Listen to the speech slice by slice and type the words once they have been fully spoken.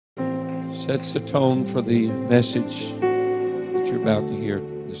sets the tone for the message that you're about to hear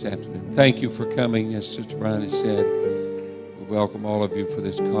this afternoon. Thank you for coming. As Sister Brian has said, we welcome all of you for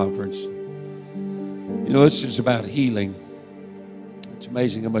this conference. You know, this is about healing. It's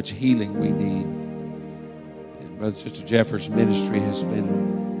amazing how much healing we need. And Brother Sister Jeffers' ministry has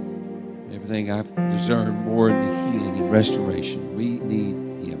been everything I've discerned more in the healing and restoration. We need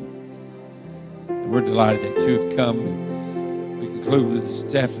Him. And we're delighted that you have come. And we conclude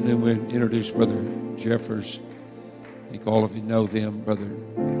this afternoon. We'll introduce Brother Jeffers. I think all of you know them, Brother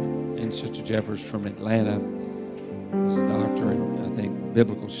and Sister Jeffers from Atlanta. He's a doctor in, I think,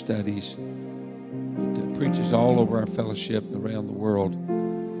 biblical studies. But preaches all over our fellowship around the world,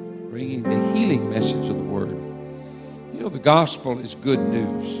 bringing the healing message of the Word. You know, the gospel is good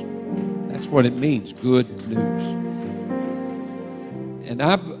news. That's what it means, good news. And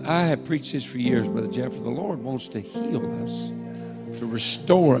I have preached this for years, Brother Jeff. The Lord wants to heal us, to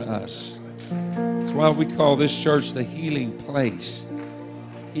restore us. That's why we call this church the healing place.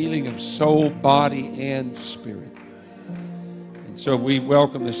 Healing of soul, body, and spirit. And so we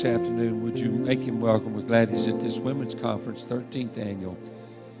welcome this afternoon. Would you make him welcome? We're glad he's at this women's conference, 13th annual.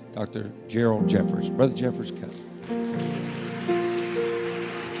 Dr. Gerald Jeffers. Brother Jeffers, come.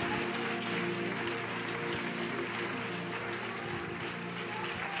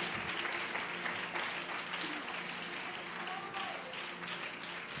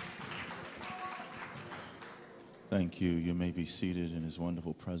 Thank you. You may be seated in His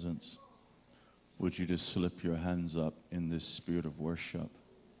wonderful presence. Would you just slip your hands up in this spirit of worship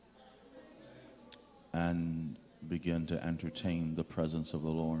and begin to entertain the presence of the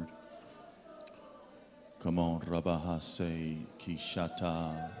Lord? Come on, Rabahase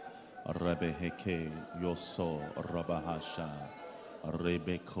Kishata Rebeheke Yoso Rabahasha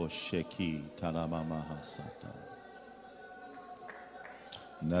Rebeko Sheki Talamamahasata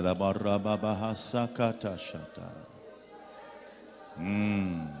Narabarabahasakata Shata.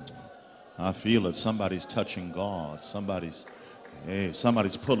 I feel it. Somebody's touching God. Somebody's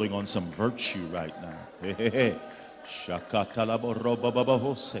pulling on some virtue right now.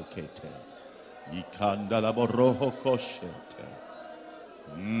 Shakatalaborobabahosekete. Ikandalaborohokoshete.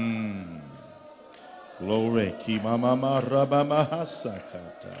 Glory. Kimamama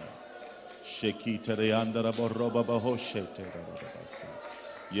rabamahasakata. Shekita reandalaborobabahoshete.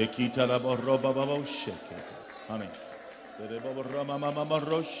 Yekita laborobabahoshete. Honey.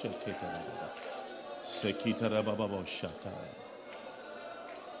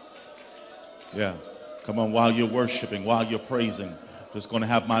 Yeah, come on, while you're worshiping, while you're praising, just going to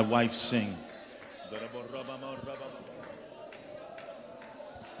have my wife sing.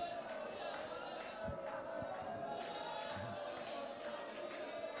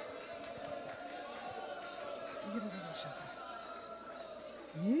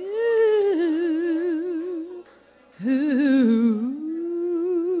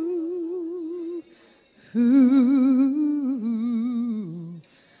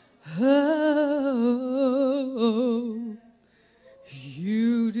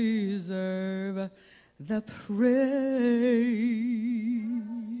 You deserve the praise.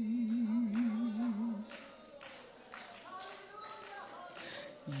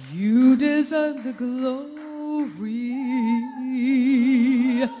 You deserve the glory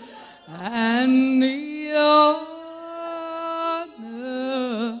and the honor.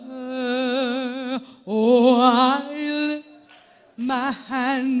 Oh, I lift my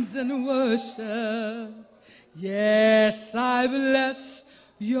hands in worship. Yes, I bless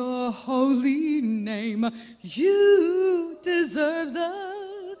your holy name. You deserve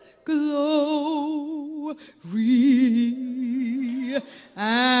the glory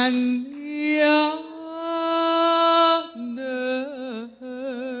and the honor.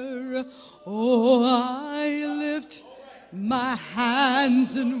 Oh, I lift my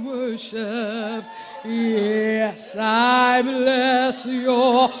hands in worship. Yes, I bless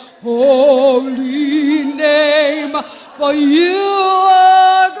your holy name, for you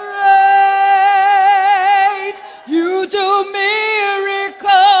are great. You do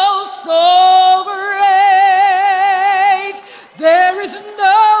miracles so great. There is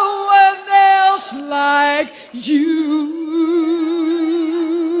no one else like you.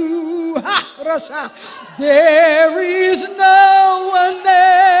 Ha, Rasha. There is no one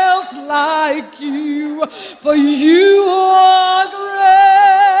else like you, for you are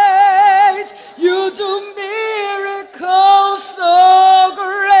great. You do miracles so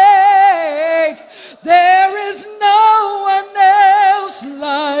great. There is no one else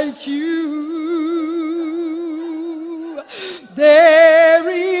like you. There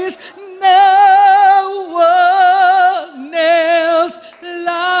is no one else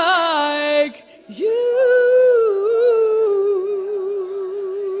like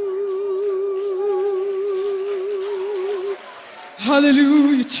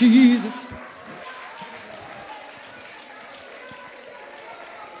Hallelujah, Jesus.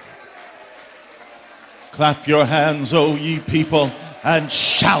 Clap your hands, O ye people, and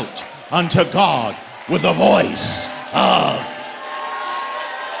shout unto God with the voice of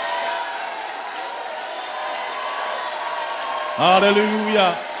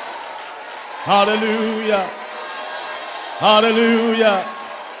hallelujah, hallelujah, hallelujah.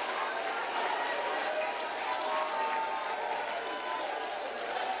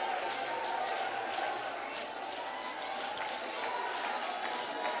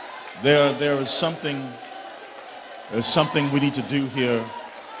 There's something we need to do here.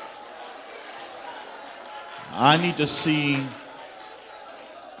 I need to see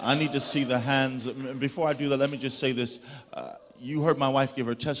the hands. Before I do that, let me just say this. You heard my wife give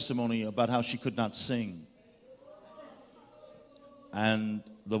her testimony about how she could not sing. And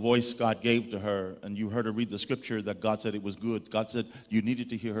the voice God gave to her, and you heard her read the scripture that God said it was good. God said you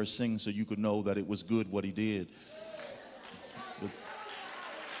needed to hear her sing so you could know that it was good what he did.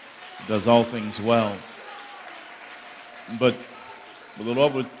 Does all things well. But the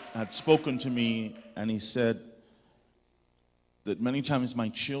Lord had spoken to me, and he said that many times my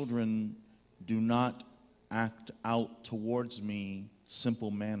children do not act out towards me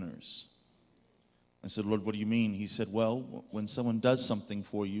simple manners. I said, Lord, what do you mean? He said, well, when someone does something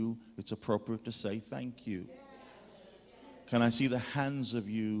for you, it's appropriate to say thank you. Can I see the hands of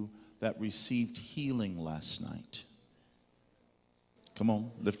you that received healing last night? Come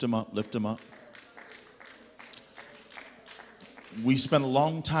on, lift them up, lift them up. We spend a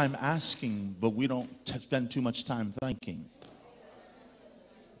long time asking, but we don't spend too much time thanking.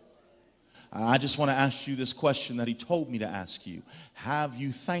 I just want to ask you this question that he told me to ask you. Have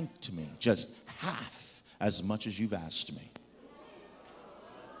you thanked me just half as much as you've asked me?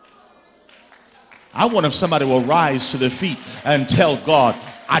 I wonder if somebody will rise to their feet and tell God,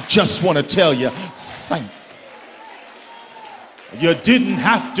 I just want to tell you, thank you. You didn't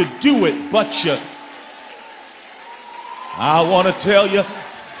have to do it, but I want to tell you,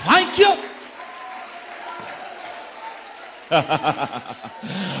 thank you.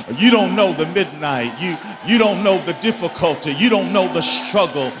 You don't know the midnight. You don't know the difficulty. You don't know the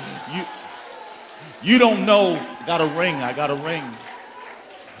struggle. You don't know. I got a ring.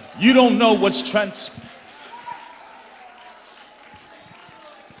 You don't know what's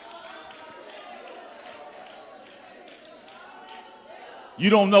You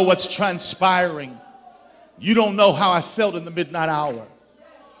don't know what's transpiring. You don't know how I felt in the midnight hour.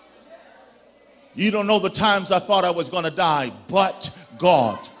 You don't know the times I thought I was going to die, but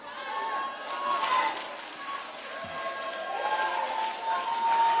God.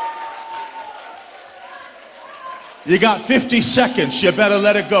 You got 50 seconds. You better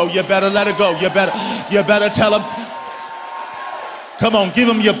let it go. You better let it go. You better tell him. Come on, give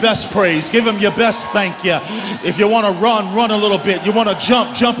him your best praise. Give him your best thank you. If you want to run a little bit. You want to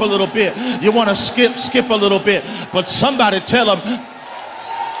jump a little bit. You want to skip a little bit. But somebody tell him,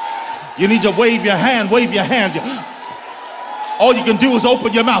 you need to wave your hand. All you can do is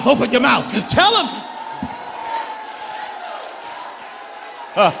open your mouth. Tell him.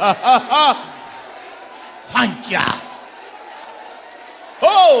 Thank you.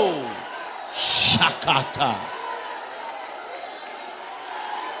 Oh, shakata.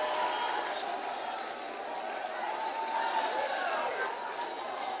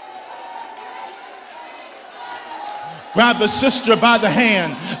 Grab a sister by the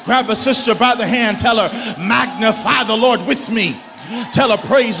hand. Tell her, magnify the Lord with me. Tell her,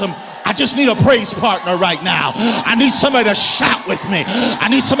 praise him. I just need a praise partner right now. I need somebody to shout with me. I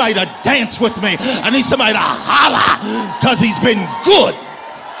need somebody to dance with me. I need somebody to holler because he's been good.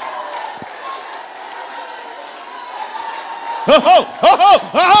 Oh.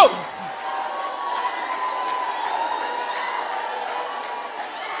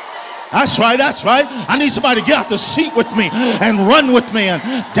 That's right. I need somebody to get out the seat with me and run with me and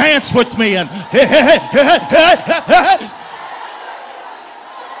dance with me and hey.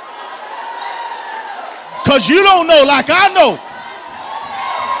 Because you don't know like I know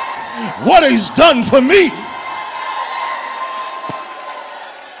what he's done for me.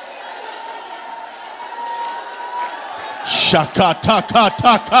 Shakata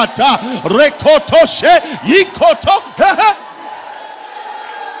rekoto she yikoto.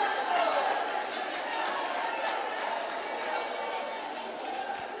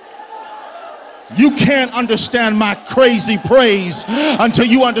 You can't understand my crazy praise until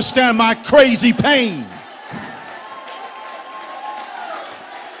you understand my crazy pain.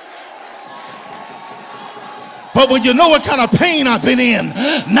 But when you know what kind of pain I've been in,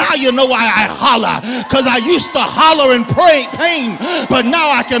 now you know why I holler. Because I used to holler in pain, but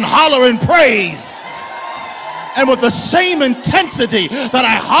now I can holler in praise. And with the same intensity that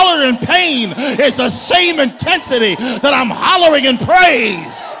I holler in pain is the same intensity that I'm hollering in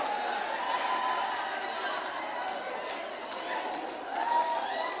praise.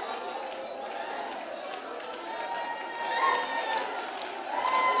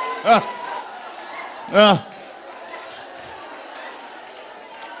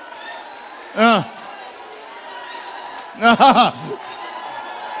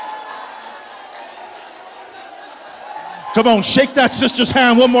 Come on, shake that sister's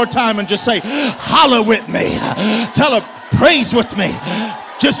hand one more time and just say, holler with me. Tell her, praise with me.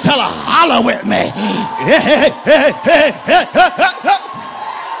 Just tell her, holler with me.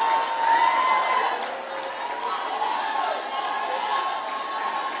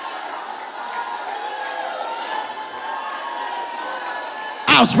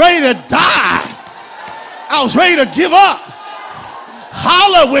 I was ready to die. I was ready to give up.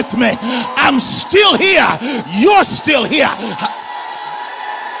 Holler with me. I'm still here. You're still here.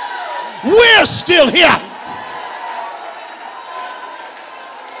 We're still here.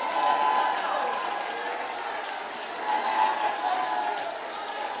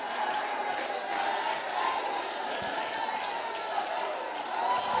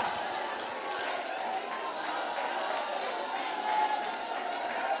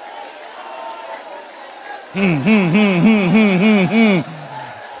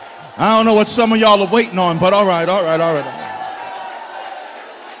 I don't know what some of y'all are waiting on, but all right.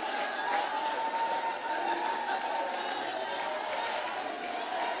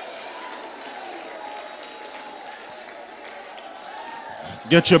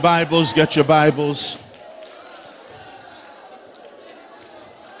 Get your Bibles.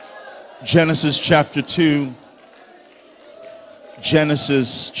 Genesis chapter 2.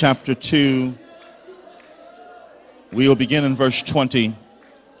 We will begin in verse 20.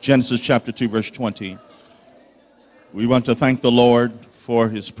 Genesis chapter 2, verse 20. We want to thank the Lord for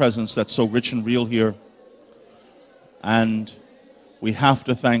his presence that's so rich and real here. And we have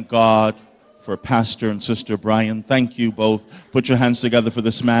to thank God for Pastor and Sister Brian. Thank you both. Put your hands together for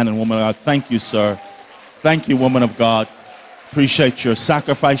this man and woman of God. Thank you, sir. Thank you, woman of God. Appreciate your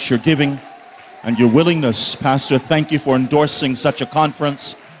sacrifice, your giving, and your willingness. Pastor, thank you for endorsing such a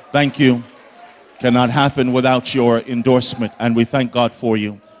conference. Thank you. Cannot happen without your endorsement, and we thank God for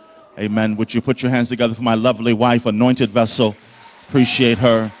you. Amen. Would you put your hands together for my lovely wife, anointed vessel? Appreciate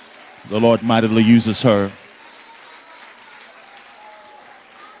her. The Lord mightily uses her.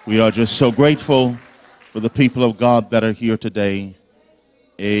 We are just so grateful for the people of God that are here today.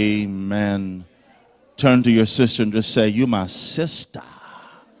 Amen. Turn to your sister and just say, you my sister.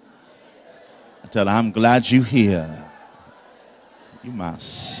 Tell her, I'm glad you're here. You my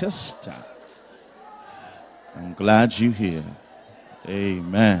sister. I'm glad you're here.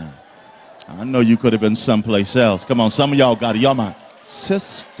 Amen. I know you could have been someplace else. Come on, some of y'all got it. Y'all my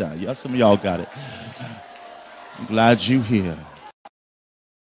sister. Yeah, some of y'all got it. I'm glad you're here.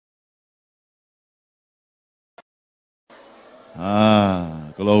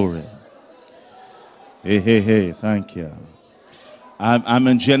 Ah, glory. Hey, thank you. I'm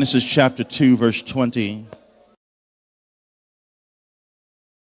in Genesis chapter 2, verse 20.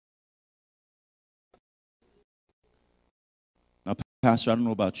 Now, Pastor, I don't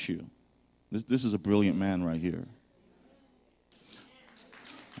know about you. This is a brilliant man right here.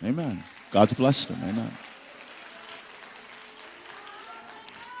 Amen. God's blessed him. Amen.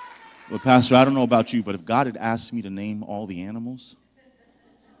 Well, Pastor, I don't know about you, but if God had asked me to name all the animals,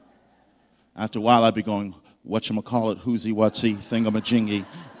 after a while I'd be going, whatchamacallit, who'sy, whatsy, thingamajingy.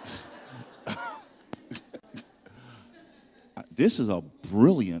 This is a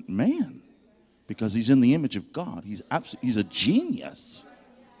brilliant man because he's in the image of God. He's a genius.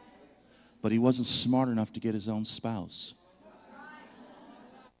 But he wasn't smart enough to get his own spouse.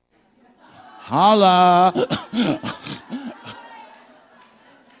 Holla!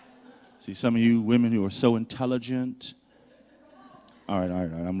 See, some of you women who are so intelligent. All right,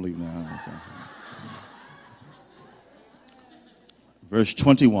 I'm leaving now. Verse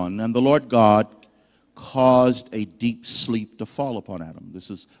 21, and the Lord God caused a deep sleep to fall upon Adam. This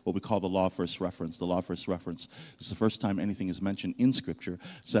is what we call the law of first reference. The law of first reference is the first time anything is mentioned in Scripture,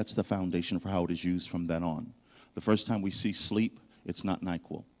 sets the foundation for how it is used from then on. The first time we see sleep, it's not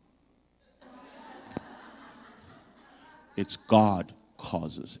NyQuil. It's God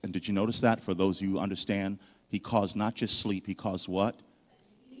causes. And did you notice that? For those of you who understand, he caused not just sleep, he caused what?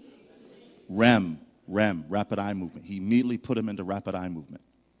 REM, rapid eye movement. He immediately put him into rapid eye movement.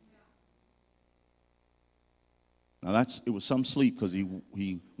 Now it was some sleep because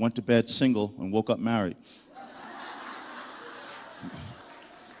he went to bed single and woke up married.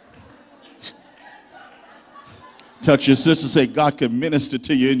 Touch your sister, say, God can minister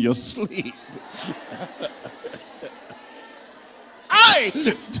to you in your sleep.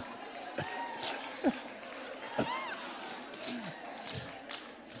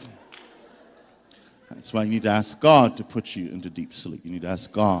 That's why you need to ask God to put you into deep sleep. You need to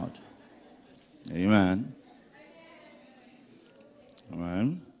ask God. Amen. All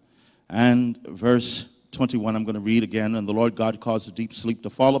right. And verse 21, I'm going to read again. And the Lord God caused a deep sleep to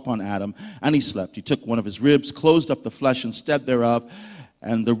fall upon Adam, and he slept. He took one of his ribs, closed up the flesh instead thereof,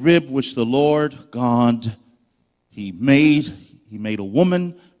 and the rib which the Lord God he made a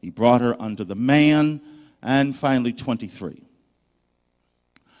woman. He brought her unto the man. And finally, 23.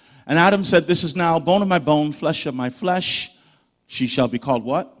 And Adam said, this is now bone of my bone, flesh of my flesh. She shall be called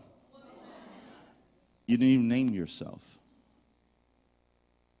what? You didn't even name yourself.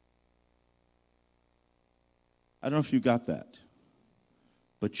 I don't know if you got that.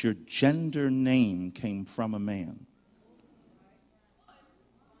 But your gender name came from a man.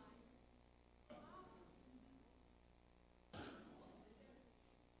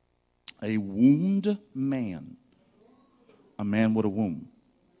 A wombed man. A man with a womb.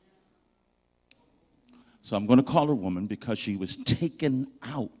 So I'm going to call her woman because she was taken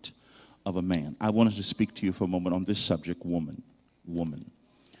out of a man. I wanted to speak to you for a moment on this subject, woman. Woman.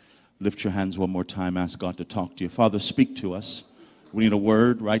 Lift your hands one more time. Ask God to talk to you. Father, speak to us. We need a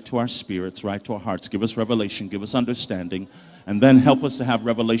word right to our spirits, right to our hearts. Give us revelation. Give us understanding. And then help us to have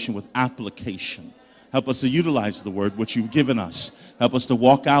revelation with application. Help us to utilize the word which you've given us. Help us to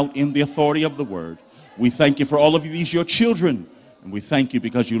walk out in the authority of the word. We thank you for all of these, your children. And we thank you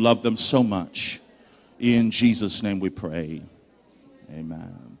because you love them so much. In Jesus' name we pray.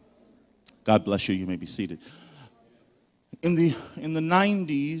 Amen. God bless you. You may be seated. In the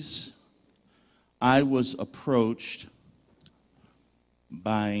 90s, I was approached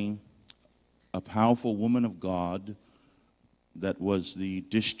by a powerful woman of God that was the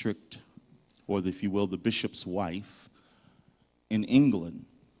district, or if you will, the bishop's wife in England.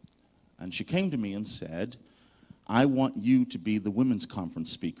 And she came to me and said, I want you to be the women's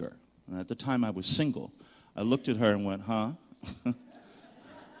conference speaker. And at the time I was single. I looked at her and went, huh?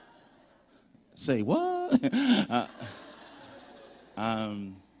 Say what?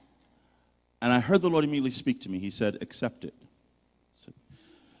 And I heard the Lord immediately speak to me. He said, accept it. I said,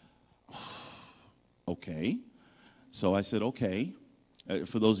 okay. So I said, okay.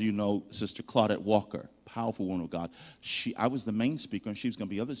 For those of you who know Sister Claudette Walker, powerful woman of God. I was the main speaker, and she was going to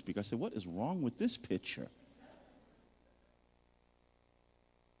be the other speaker. I said, what is wrong with this picture?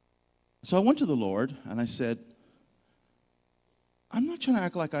 So I went to the Lord, and I said, I'm not trying to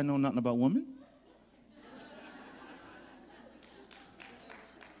act like I know nothing about women.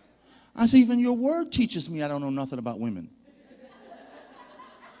 I said, even your word teaches me I don't know nothing about women.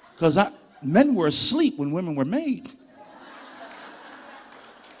 Because men were asleep when women were made.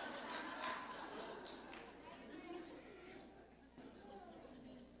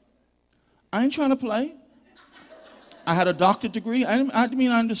 I ain't trying to play. I had a doctorate degree. I didn't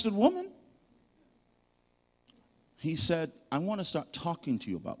mean I understood woman. He said, I want to start talking to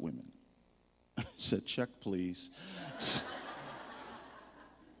you about women. I said, check, please.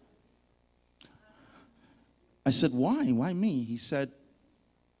 I said, why? Why me? He said,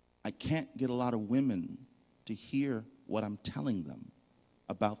 I can't get a lot of women to hear what I'm telling them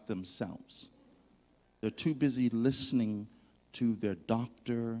about themselves. They're too busy listening to their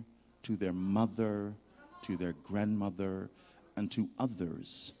doctor, to their mother, to their grandmother, and to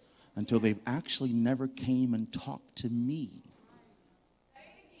others until they've actually never came and talked to me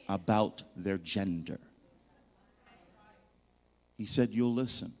about their gender. He said, you'll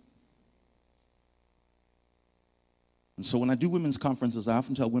listen. And so when I do women's conferences, I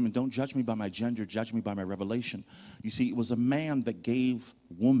often tell women, don't judge me by my gender, judge me by my revelation. You see, it was a man that gave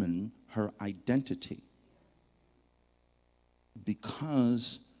woman her identity.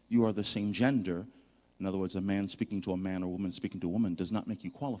 Because you are the same gender, in other words, a man speaking to a man or a woman speaking to a woman does not make you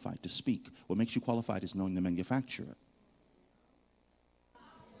qualified to speak. What makes you qualified is knowing the manufacturer.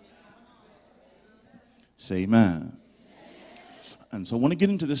 Say amen. And so I want to get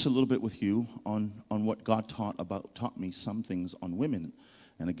into this a little bit with you on what God taught me some things on women.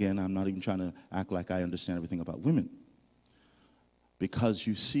 And again, I'm not even trying to act like I understand everything about women. Because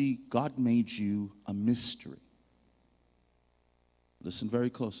you see, God made you a mystery. Listen very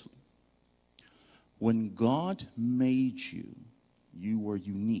closely. When God made you, you were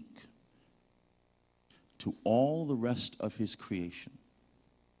unique to all the rest of his creation.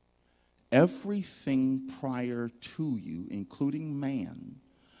 Everything prior to you, including man,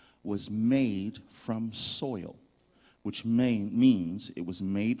 was made from soil, which means it was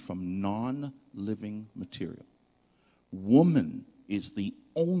made from non-living material. Woman is the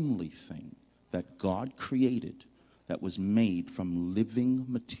only thing that God created that was made from living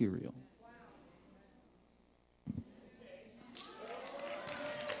material.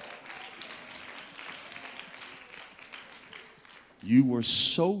 You were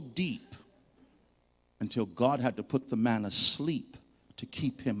so deep until God had to put the man asleep to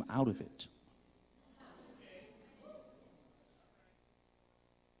keep him out of it.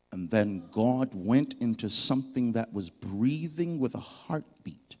 And then God went into something that was breathing with a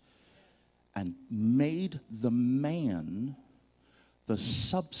heartbeat and made the man the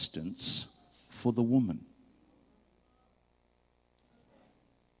substance for the woman.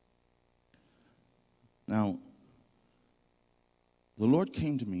 Now, the Lord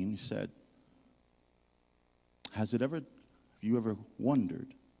came to me and he said, have you ever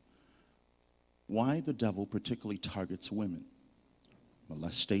wondered why the devil particularly targets women?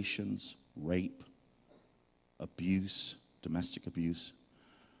 Molestations, rape, abuse, domestic abuse.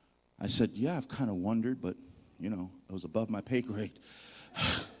 I said, yeah, I've kind of wondered, but, it was above my pay grade.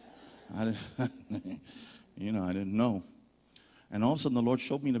 I didn't know. And all of a sudden, the Lord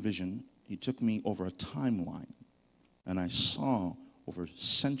showed me in a vision. He took me over a timeline, and I saw over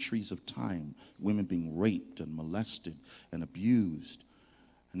centuries of time women being raped and molested and abused.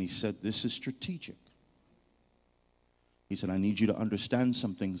 And he said, this is strategic. He said, I need you to understand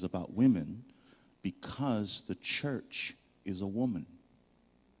some things about women because the church is a woman.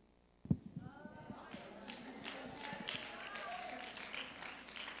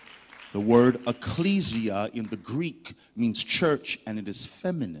 The word ecclesia in the Greek means church, and it is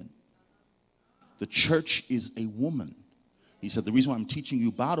feminine. The church is a woman. He said, the reason why I'm teaching you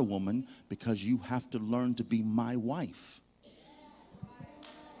about a woman, because you have to learn to be my wife.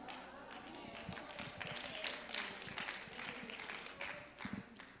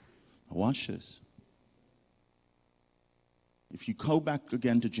 Now watch this. If you go back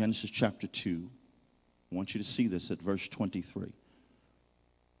again to Genesis chapter 2, I want you to see this at verse 23.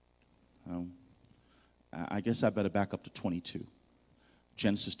 I guess I better back up to 22.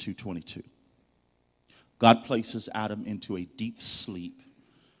 Genesis 2:22. God places Adam into a deep sleep,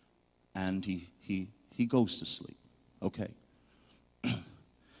 and he goes to sleep. Okay.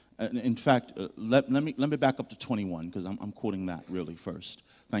 In fact, let me back up to 21 because I'm quoting that really first.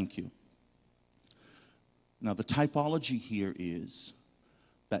 Thank you. Now the typology here is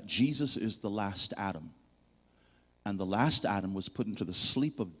that Jesus is the last Adam, and the last Adam was put into the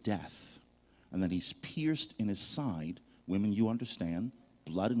sleep of death, and then he's pierced in his side. Women, you understand,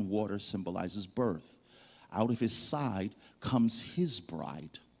 blood and water symbolizes birth. Out of his side comes his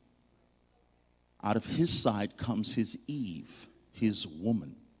bride. Out of his side comes his Eve, his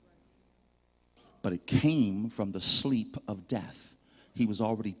woman. But it came from the sleep of death. He was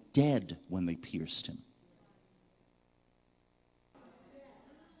already dead when they pierced him.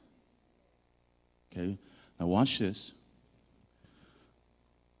 Okay, now watch this.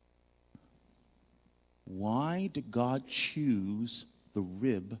 Why did God choose the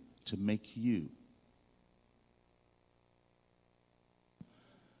rib to make you?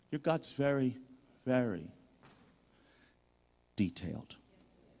 Your God's very, very detailed.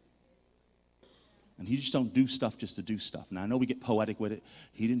 And he just don't do stuff just to do stuff. Now, I know we get poetic with it.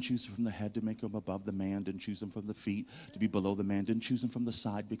 He didn't choose him from the head to make him above the man, didn't choose him from the feet to be below the man, didn't choose him from the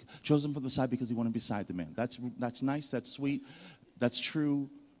side, chose him from the side because he wanted to be beside the man. That's nice, that's sweet, that's true.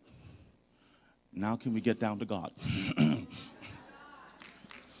 Now can we get down to God?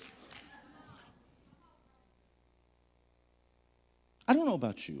 I don't know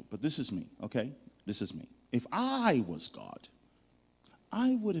about you, but this is me, okay? This is me. If I was God,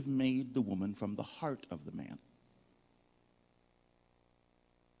 I would have made the woman from the heart of the man.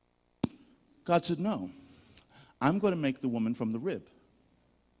 God said, no, I'm going to make the woman from the rib.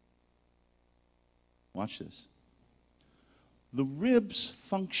 Watch this. The rib's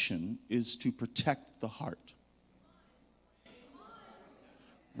function is to protect the heart.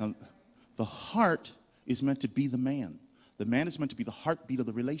 Now, the heart is meant to be the man. The man is meant to be the heartbeat of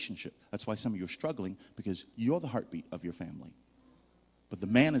the relationship. That's why some of you are struggling, because you're the heartbeat of your family. But the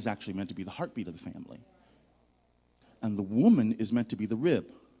man is actually meant to be the heartbeat of the family. And the woman is meant to be the rib.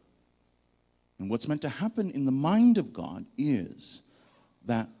 And what's meant to happen in the mind of God is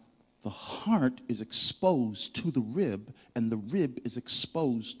that the heart is exposed to the rib, and the rib is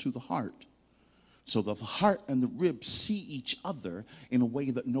exposed to the heart. So that the heart and the rib see each other in a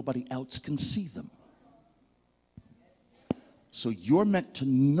way that nobody else can see them. So you're meant to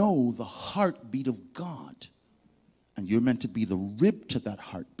know the heartbeat of God. And you're meant to be the rib to that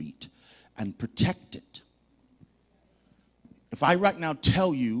heartbeat and protect it. If I right now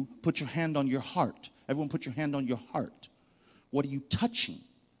tell you, put your hand on your heart. Everyone put your hand on your heart. What are you touching?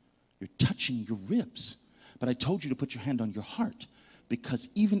 You're touching your ribs. But I told you to put your hand on your heart. Because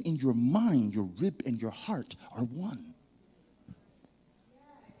even in your mind, your rib and your heart are one.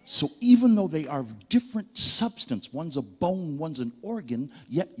 So even though they are different substance, one's a bone, one's an organ,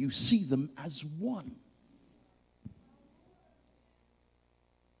 yet you see them as one.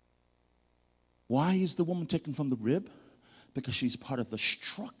 Why is the woman taken from the rib? Because she's part of the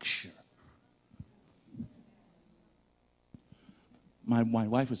structure. My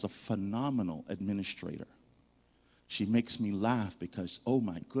wife is a phenomenal administrator. She makes me laugh because, oh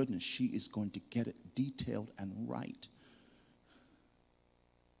my goodness, she is going to get it detailed and right.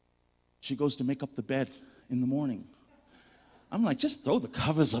 She goes to make up the bed in the morning. I'm like, just throw the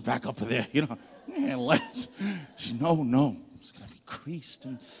covers back up there, you know. Unless, no, it's going to be creased.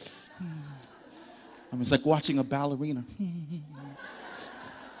 And, it's like watching a ballerina.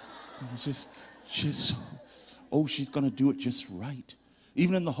 It's just, oh, she's going to do it just right.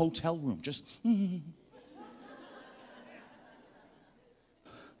 Even in the hotel room, just.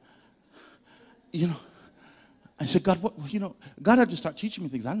 You know, I said, God, what, God had to start teaching me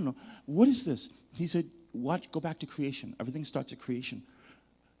things. I don't know. What is this? He said, go back to creation. Everything starts at creation.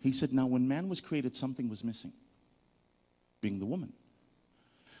 He said, now when man was created, something was missing, being the woman.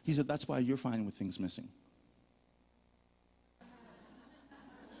 He said, that's why you're fine with things missing.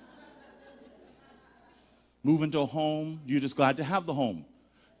 Move into a home, you're just glad to have the home.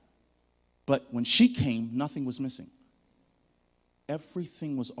 But when she came, nothing was missing.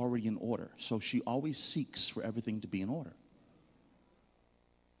 Everything was already in order. So she always seeks for everything to be in order.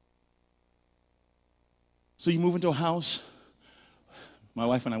 So you move into a house. My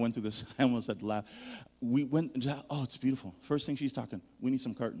wife and I went through this. I almost had to laugh. We went into, oh, it's beautiful. First thing she's talking, we need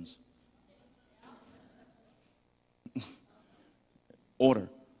some curtains. Order.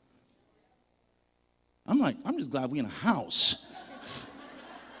 I'm like, I'm just glad we're in a house.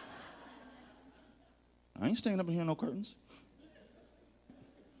 I ain't staying up in here, no curtains.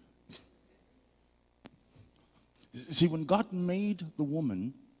 See, when God made the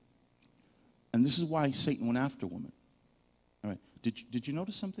woman, and this is why Satan went after woman. All right, did you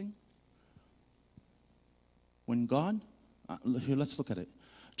notice something? When God, here, let's look at it.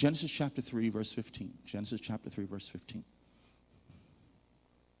 Genesis chapter 3, verse 15. Genesis chapter 3, verse 15.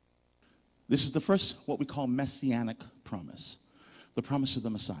 This is the first, what we call messianic promise. The promise of the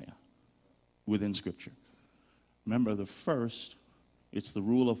Messiah within Scripture. Remember, the first, it's the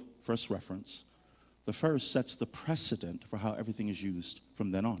rule of first reference. The first sets the precedent for how everything is used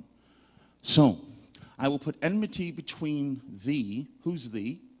from then on. So, I will put enmity between thee. Who's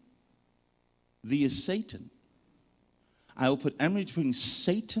thee? Thee is Satan. I will put enmity between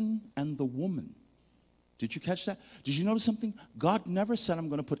Satan and the woman. Did you catch that? Did you notice something? God never said, I'm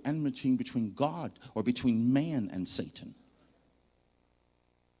going to put enmity between God or between man and Satan.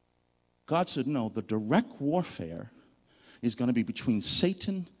 God said, no, the direct warfare is going to be between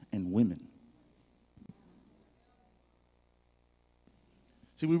Satan and women.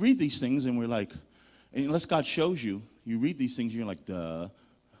 See, we read these things and we're like, unless God shows you, you read these things and you're like, duh.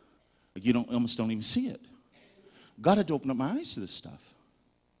 Like you almost don't even see it. God had to open up my eyes to this stuff.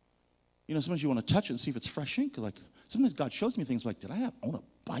 You know, sometimes you want to touch it and see if it's fresh ink. Like, sometimes God shows me things like, did I own a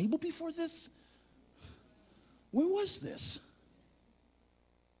Bible before this? Where was this?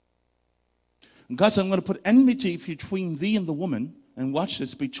 And God said, I'm going to put enmity between thee and the woman, and watch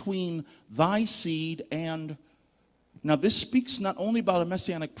this, between thy seed and... Now, this speaks not only about a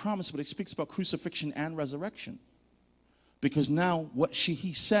messianic promise, but it speaks about crucifixion and resurrection. Because now,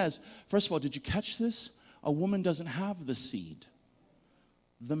 he says, first of all, did you catch this? A woman doesn't have the seed.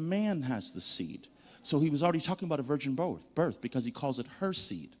 The man has the seed. So he was already talking about a virgin birth because he calls it her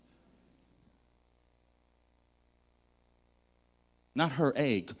seed. Not her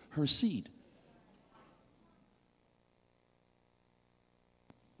egg, her seed.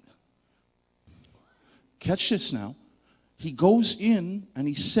 Catch this now. He goes in and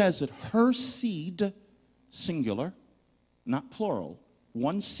he says that her seed, singular, not plural,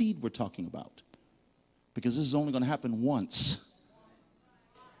 one seed we're talking about. Because this is only going to happen once.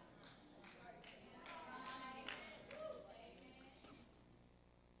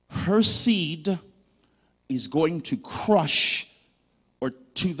 Her seed is going to crush or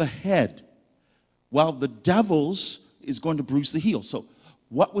to the head, while the devil's is going to bruise the heel. So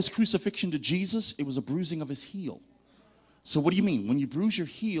what was crucifixion to Jesus? It was a bruising of his heel. So what do you mean? When you bruise your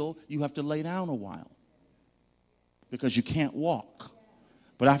heel, you have to lay down a while. because you can't walk.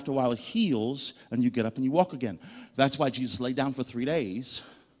 But after a while, it heals, and you get up and you walk again. That's why Jesus laid down for 3 days,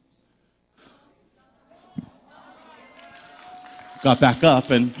 got back up,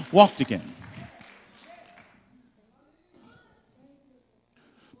 and walked again.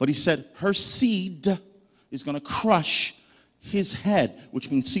 But he said her seed is going to crush his head,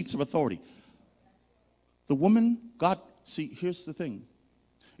 which means seats of authority. The woman, God, see, here's the thing.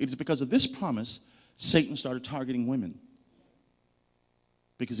 It is because of this promise, Satan started targeting women.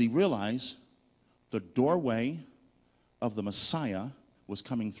 Because he realized the doorway of the Messiah was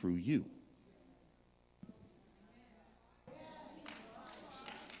coming through you.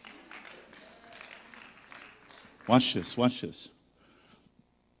 Watch this, watch this.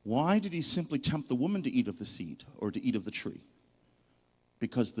 Why did he simply tempt the woman to eat of the seed or to eat of the tree?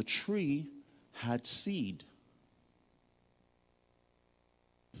 Because the tree had seed.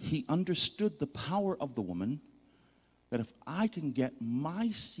 He understood the power of the woman, that if I can get my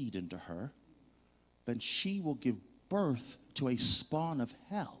seed into her, then she will give birth to a spawn of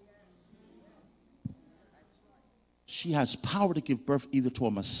hell. She has power to give birth either to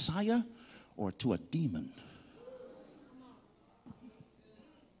a Messiah or to a demon.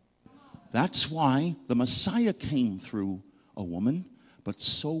 That's why the Messiah came through a woman, but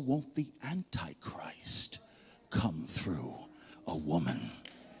so won't the Antichrist come through a woman.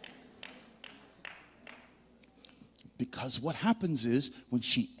 Because what happens is, when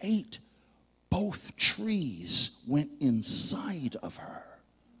she ate, both trees went inside of her.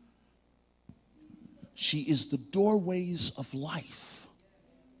 She is the doorways of life.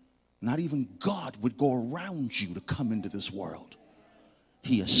 Not even God would go around you to come into this world.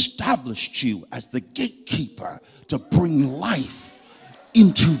 He established you as the gatekeeper to bring life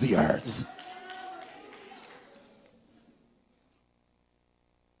into the earth.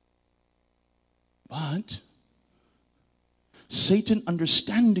 But Satan,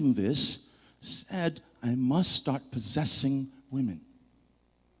 understanding this, said, I must start possessing women.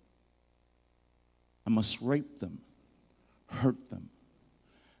 I must rape them, hurt them,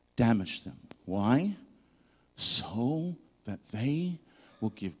 damage them. Why? So that they will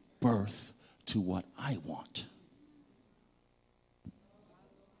give birth to what I want.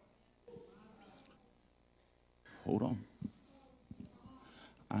 Hold on.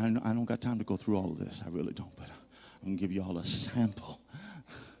 I don't got time to go through all of this. I really don't, but I'm going to give you all a sample.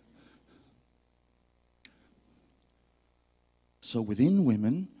 So within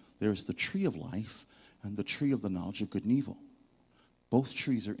women, there's the tree of life and the tree of the knowledge of good and evil. Both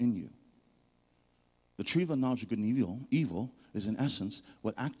trees are in you. The tree of the knowledge of good and evil is in essence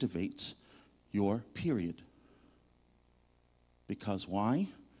what activates your period. Because why?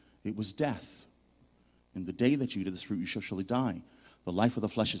 It was death. In the day that you eat of this fruit, you shall surely die. The life of the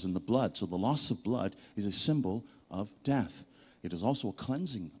flesh is in the blood. So the loss of blood is a symbol of death. It is also a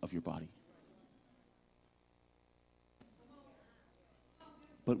cleansing of your body.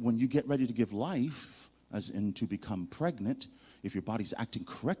 But when you get ready to give life, as in to become pregnant, if your body's acting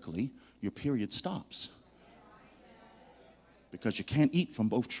correctly, your period stops. Because you can't eat from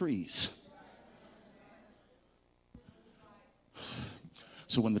both trees.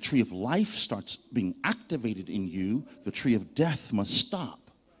 So when the tree of life starts being activated in you, the tree of death must stop.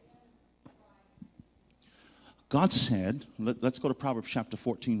 God said, let's go to Proverbs chapter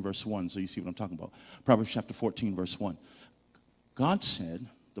 14, verse 1, so you see what I'm talking about. Proverbs chapter 14, verse 1. God said,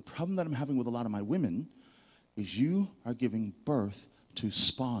 the problem that I'm having with a lot of my women is you are giving birth to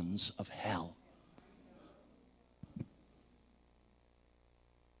spawns of hell.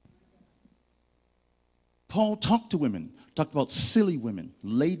 Paul talked to women, talked about silly women,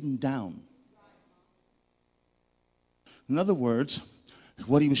 laden down. In other words,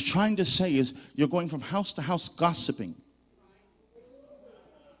 what he was trying to say is, you're going from house to house gossiping.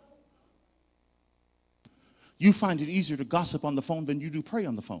 You find it easier to gossip on the phone than you do pray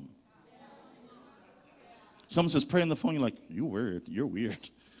on the phone. Someone says pray on the phone, you're like, you're weird, you're weird.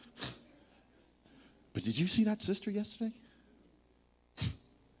 But did you see that sister yesterday?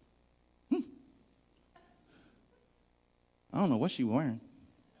 I don't know what she wearing.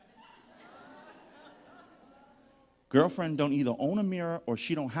 Girlfriend don't either own a mirror or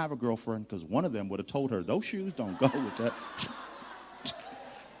she don't have a girlfriend, because one of them would have told her, those shoes don't go with that.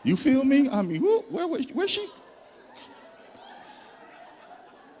 You feel me? I mean, where's she?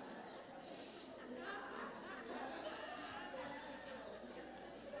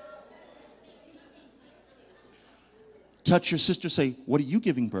 Touch your sister, say, what are you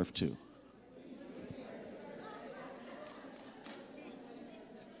giving birth to?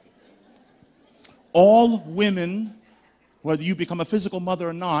 All women, whether you become a physical mother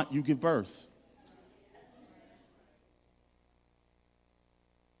or not, you give birth.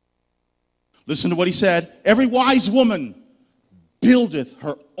 Listen to what he said. Every wise woman buildeth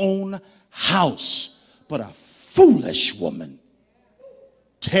her own house, but a foolish woman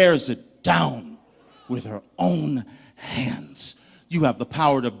tears it down with her own hands. You have the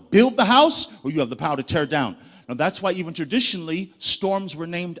power to build the house, or you have the power to tear down. Now that's why even traditionally storms were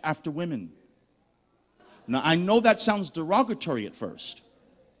named after women. Now I know that sounds derogatory at first,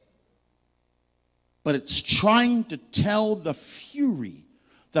 but it's trying to tell the fury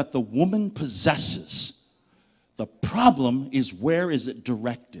that the woman possesses. The problem is, where is it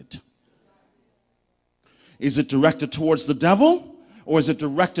directed? Is it directed towards the devil, or is it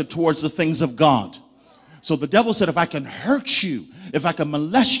directed towards the things of God? So the devil said, if I can hurt you, if I can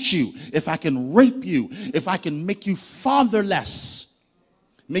molest you, if I can rape you, if I can make you fatherless,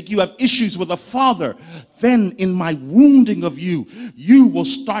 make you have issues with a father, then in my wounding of you, you will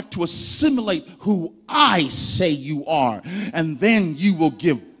start to assimilate who I say you are. And then you will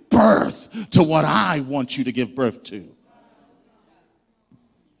give birth to what I want you to give birth to.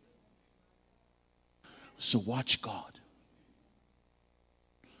 So watch God.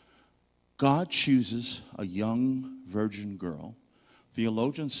 God chooses a young virgin girl.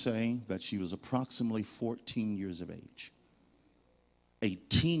 Theologians say that she was approximately 14 years of age. A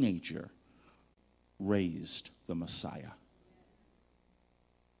teenager raised the Messiah.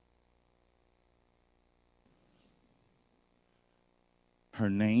 Her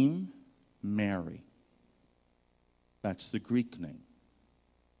name, Mary. That's the Greek name.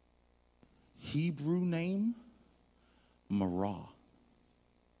 Hebrew name, Marah.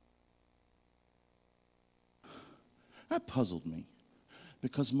 That puzzled me,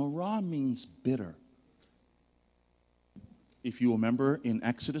 because Marah means bitter. If you remember in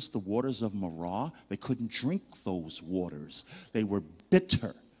Exodus, the waters of Marah, they couldn't drink those waters. They were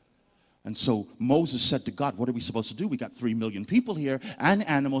bitter. And so Moses said to God, what are we supposed to do? We got 3 million people here and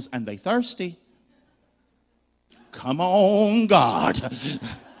animals, and they thirsty. Come on, God.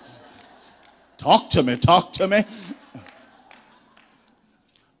 Talk to me, talk to me.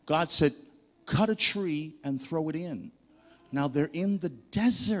 God said, cut a tree and throw it in. Now they're in the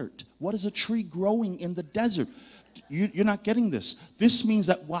desert. What is a tree growing in the desert? You're not getting this. This means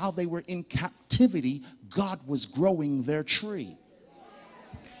that while they were in captivity, God was growing their tree.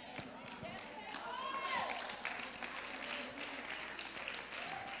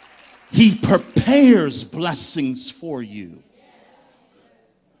 He prepares blessings for you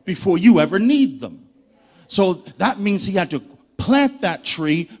before you ever need them. So that means he had to plant that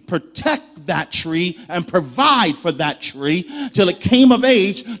tree, protect that tree, and provide for that tree till it came of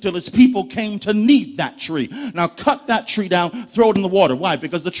age, till his people came to need that tree. Now cut that tree down, throw it in the water. Why?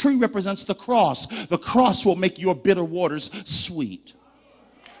 Because the tree represents the cross. The cross will make your bitter waters sweet.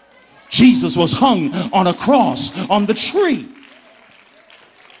 Jesus was hung on a cross on the tree.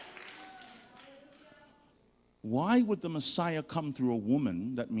 Why would the Messiah come through a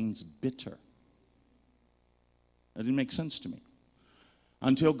woman that means bitter? That didn't make sense to me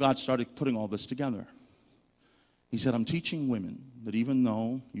until God started putting all this together. He said, I'm teaching women that even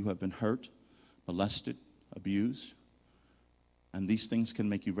though you have been hurt, molested, abused, and these things can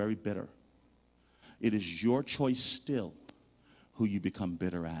make you very bitter, it is your choice still who you become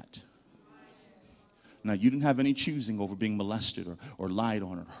bitter at. Now, you didn't have any choosing over being molested or lied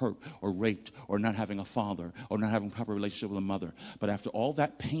on or hurt or raped or not having a father or not having a proper relationship with a mother. But after all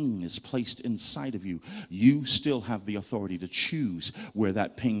that pain is placed inside of you, you still have the authority to choose where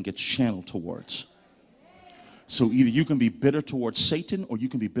that pain gets channeled towards. So either you can be bitter towards Satan or you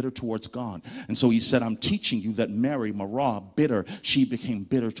can be bitter towards God. And so he said, I'm teaching you that Mary, Marah, bitter, she became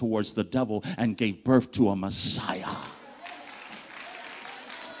bitter towards the devil and gave birth to a Messiah.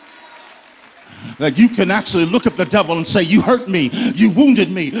 That you can actually look at the devil and say, you hurt me, you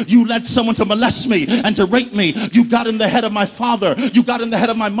wounded me, you led someone to molest me and to rape me, you got in the head of my father, you got in the head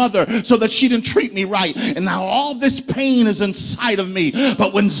of my mother so that she didn't treat me right, and now all this pain is inside of me.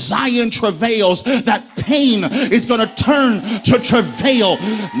 But when Zion travails, that pain is going to turn to travail.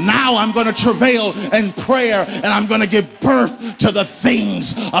 Now I'm going to travail in prayer, and I'm going to give birth to the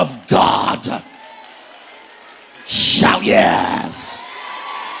things of God. Shout yes.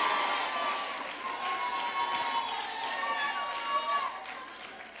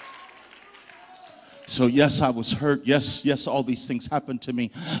 So yes, I was hurt. Yes, all these things happened to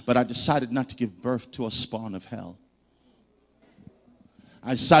me. But I decided not to give birth to a spawn of hell.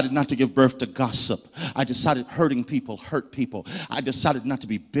 I decided not to give birth to gossip. I decided hurting people hurt people. I decided not to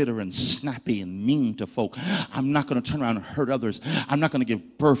be bitter and snappy and mean to folk. I'm not going to turn around and hurt others. I'm not going to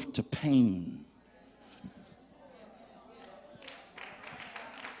give birth to pain.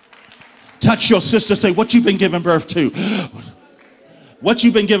 Touch your sister. Say, what you've been giving birth to? What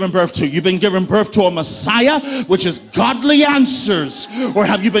you've been giving birth to? You've been giving birth to a Messiah, which is godly answers. Or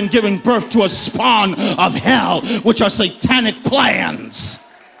have you been giving birth to a spawn of hell, which are satanic plans?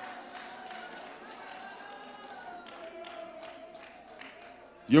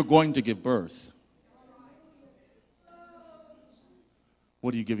 You're going to give birth.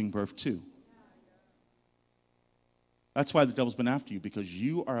 What are you giving birth to? That's why the devil's been after you, because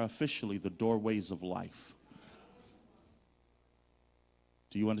you are officially the doorways of life.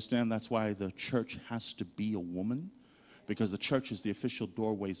 Do you understand? That's why the church has to be a woman, because the church is the official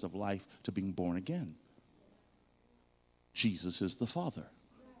doorways of life to being born again. Jesus is the Father.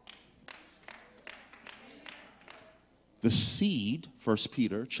 The seed, 1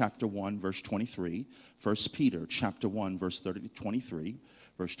 Peter chapter 1, verse 23, 1 Peter chapter 1, verse 23,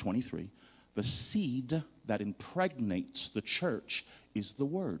 verse 23, the seed that impregnates the church is the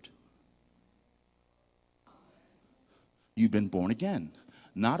word. You've been born again,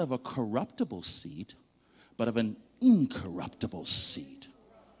 not of a corruptible seed, but of an incorruptible seed,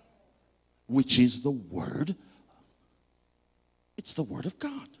 which is the word. It's the word of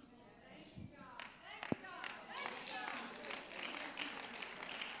God.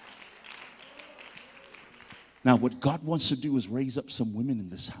 Now, what God wants to do is raise up some women in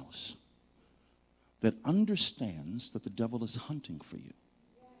this house that understands that the devil is hunting for you,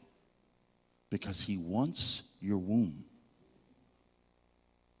 because he wants your womb.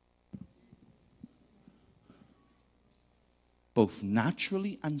 Both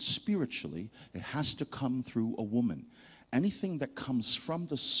naturally and spiritually, it has to come through a woman. Anything that comes from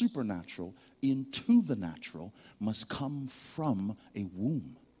the supernatural into the natural must come from a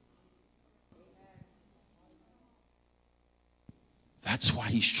womb. That's why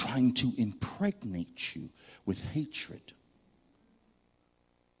he's trying to impregnate you with hatred.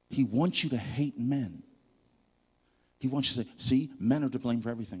 He wants you to hate men. He wants you to say, see, men are to blame for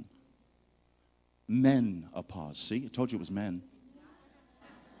everything. Men, a pause. See, I told you it was men.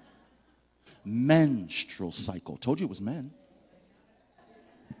 Menstrual cycle. Told you it was men.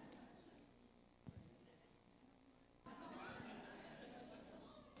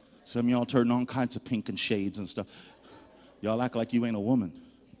 Some of y'all turn all kinds of pink and shades and stuff. Y'all act like you ain't a woman.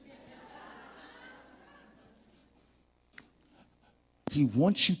 He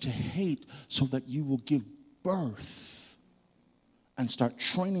wants you to hate so that you will give birth and start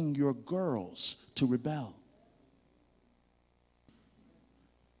training your girls to rebel.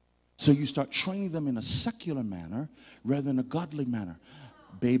 So you start training them in a secular manner rather than a godly manner.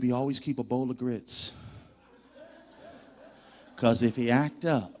 Baby, always keep a bowl of grits. Because if he act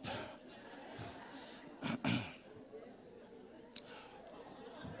up,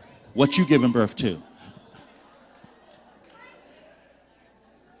 what you giving birth to?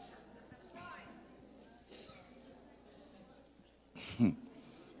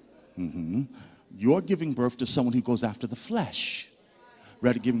 You're giving birth to someone who goes after the flesh,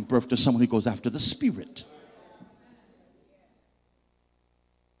 rather than giving birth to someone who goes after the spirit.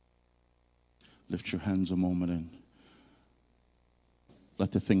 Lift your hands a moment and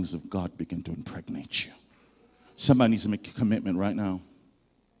let the things of God begin to impregnate you. Somebody needs to make a commitment right now.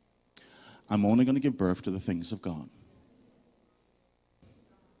 I'm only going to give birth to the things of God.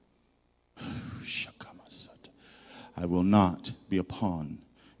 I will not be a pawn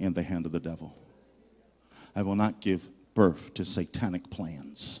in the hand of the devil. I will not give birth to satanic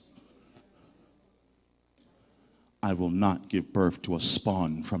plans. I will not give birth to a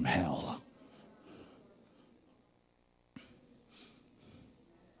spawn from hell.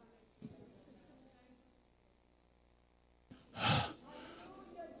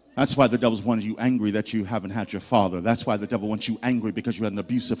 That's why the devil's wanted you angry that you haven't had your father. That's why the devil wants you angry because you had an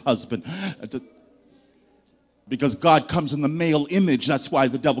abusive husband. Because God comes in the male image. That's why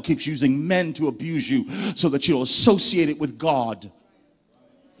the devil keeps using men to abuse you, so that you'll associate it with God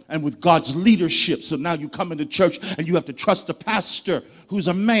and with God's leadership. So now you come into church and you have to trust the pastor who's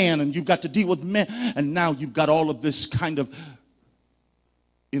a man, and you've got to deal with men. And now you've got all of this kind of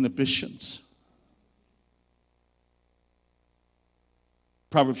inhibitions.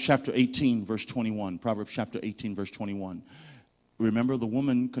 Proverbs chapter 18, verse 21. Proverbs chapter 18, verse 21. Remember, the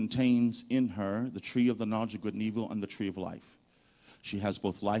woman contains in her the tree of the knowledge of good and evil and the tree of life. She has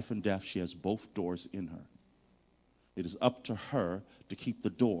both life and death. She has both doors in her. It is up to her to keep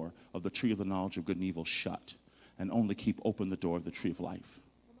the door of the tree of the knowledge of good and evil shut, and only keep open the door of the tree of life.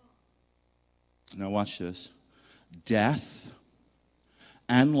 Now watch this. Death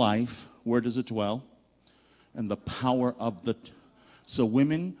and life, where does it dwell? And the power of the... So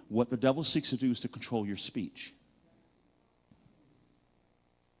women, what the devil seeks to do is to control your speech.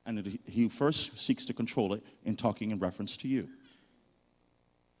 And he first seeks to control it in talking in reference to you.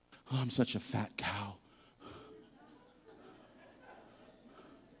 Oh, I'm such a fat cow.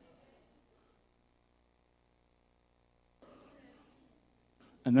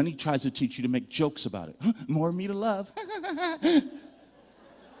 And then he tries to teach you to make jokes about it. Huh? More of me to love.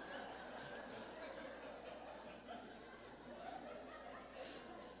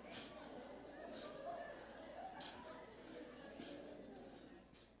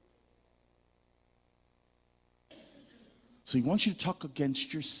 So he wants you to talk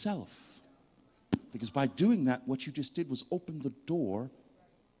against yourself. Because by doing that, what you just did was open the door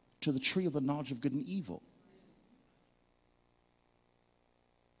to the tree of the knowledge of good and evil.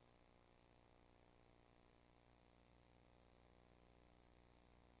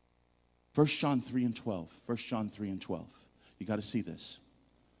 First John 3 and 12. 1 John 3 and 12. You got to see this.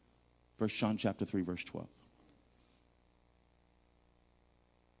 1 John chapter 3, verse 12.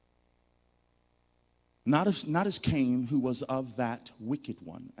 Not as Cain, who was of that wicked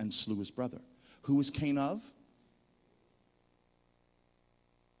one and slew his brother. Who was Cain of?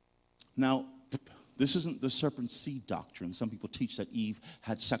 Now, this isn't the serpent seed doctrine. Some people teach that Eve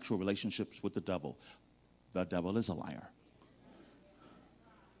had sexual relationships with the devil. The devil is a liar.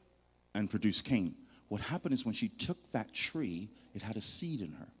 And produced Cain. What happened is when she took that tree, it had a seed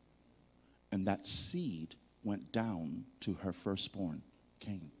in her. And that seed went down to her firstborn,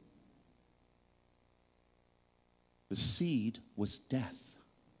 Cain. The seed was death.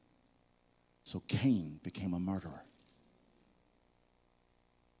 So Cain became a murderer.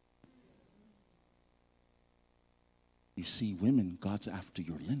 You see, women, God's after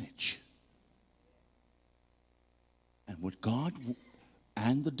your lineage. And what God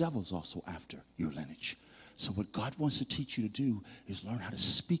and the devil's also after your lineage. So what God wants to teach you to do is learn how to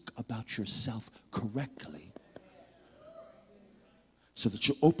speak about yourself correctly. So that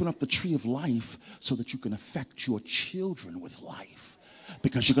you open up the tree of life so that you can affect your children with life.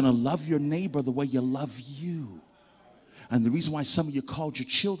 Because you're going to love your neighbor the way you love you. And the reason why some of you called your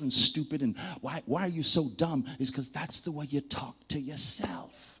children stupid and why are you so dumb is because that's the way you talk to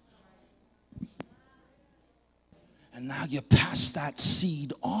yourself. And now you pass that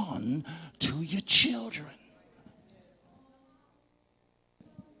seed on to your children.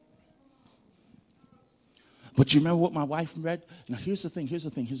 But you remember what my wife read? Now here's the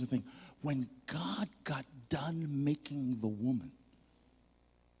thing. When God got done making the woman,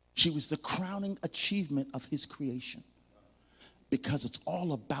 she was the crowning achievement of his creation. Because it's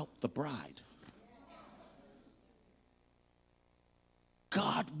all about the bride.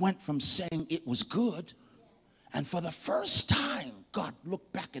 God went from saying it was good, and for the first time, God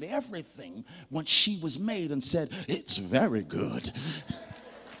looked back at everything when she was made and said, it's very good.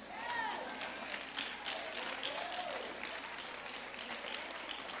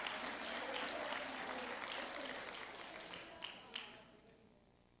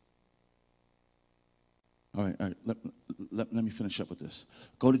 All right. Let me finish up with this.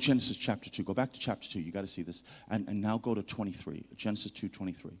 Go to Genesis chapter 2. Go back to chapter 2. You got to see this. And now go to 23. Genesis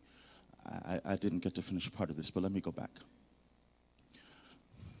 2:23. I didn't get to finish part of this, but let me go back.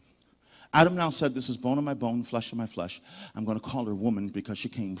 Adam now said, this is bone of my bone, flesh of my flesh. I'm going to call her woman because she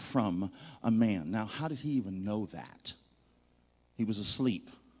came from a man. Now, how did he even know that? He was asleep.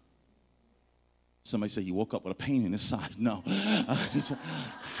 Somebody said he woke up with a pain in his side. No.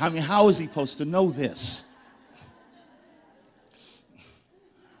 I mean, how is he supposed to know this?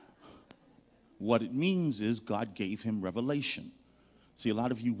 What it means is God gave him revelation. See, a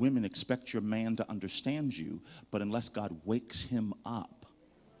lot of you women expect your man to understand you, but unless God wakes him up,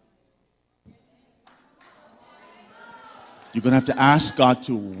 you're going to have to ask God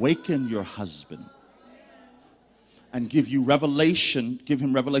to awaken your husband and give him revelation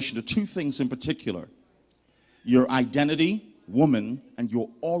to two things in particular. Your identity, woman, and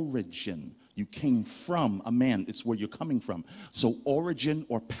your origin. You came from a man. It's where you're coming from. So origin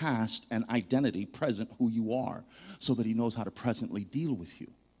or past and identity, present, who you are, so that he knows how to presently deal with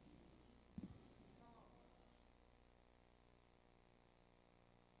you.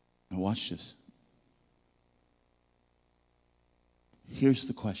 Now watch this. Here's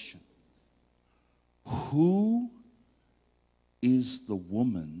the question. Who is the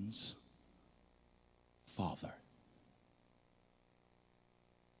woman's father?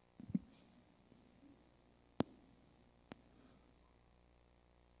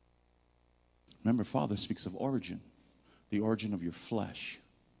 Remember, father speaks of origin, the origin of your flesh.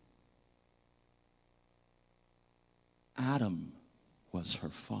 Adam was her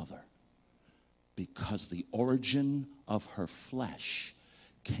father because the origin of her flesh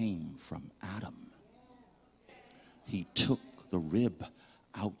came from Adam. He took the rib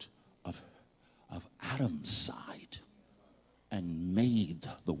out of Adam's side and made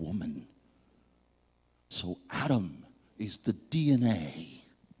the woman. Adam is the DNA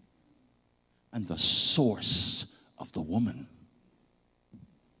and the source of the woman.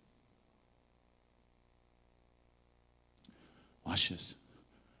 Watch this.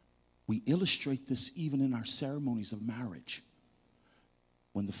 We illustrate this even in our ceremonies of marriage.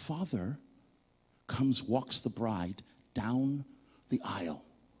 When the father walks the bride down the aisle,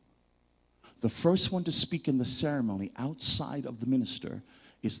 the first one to speak in the ceremony outside of the minister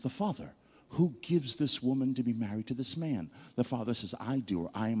is the father. Who gives this woman to be married to this man? The father says, I do,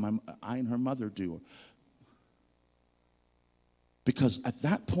 or I and her mother do. Because at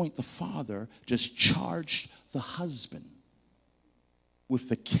that point, the father just charged the husband with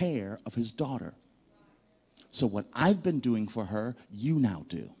the care of his daughter. So what I've been doing for her, you now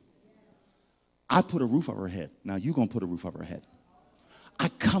do. I put a roof over her head. Now you're going to put a roof over her head. I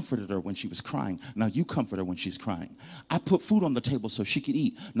comforted her when she was crying. Now you comfort her when she's crying. I put food on the table so she could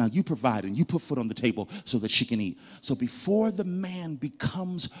eat. Now you provide and you put food on the table so that she can eat. So before the man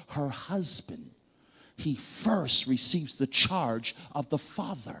becomes her husband, he first receives the charge of the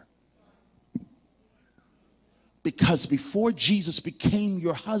father. Because before Jesus became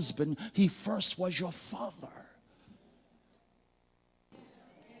your husband, he first was your father.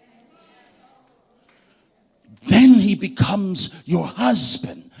 Then he becomes your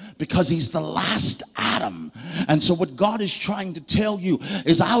husband because he's the last Adam. And so what God is trying to tell you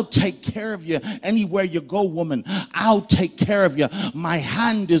is, I'll take care of you anywhere you go, woman. I'll take care of you. My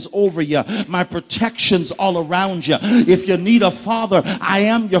hand is over you. My protection's all around you. If you need a father, I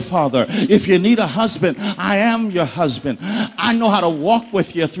am your father. If you need a husband, I am your husband. I know how to walk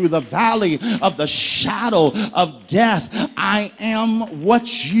with you through the valley of the shadow of death. I am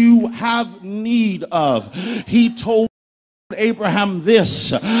what you have need of. He told Abraham this,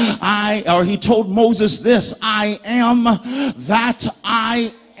 he told Moses this, I am that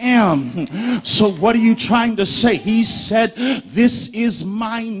I am. So what are you trying to say? He said, this is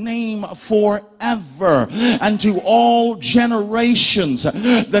my name forever and to all generations.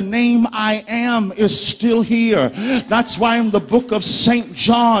 The name I am is still here. That's why in the book of St.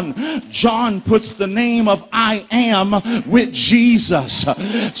 John, John puts the name of I am with Jesus.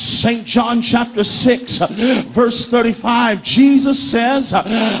 St. John chapter 6 verse 35, Jesus says,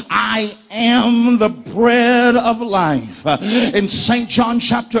 I am the bread of life. In St. John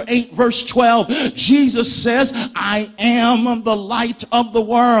chapter 8 verse 12, Jesus says, I am the light of the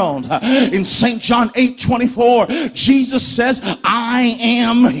world. In St. John 8:24, Jesus says, I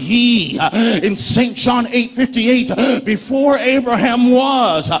am he. In St. John 8:58, before Abraham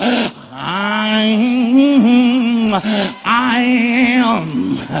was, I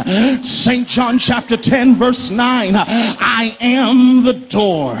am. St. John chapter 10 verse 9, I am the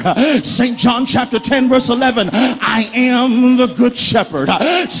door. St. John chapter 10 verse 11, I am the good shepherd.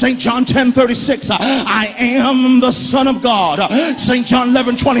 St. John 10:36, I am the Son of God. St. John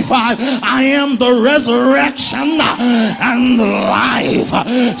 11:25, I am the resurrection and the life.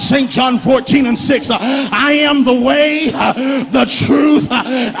 St. John 14:6, I am the way, the truth,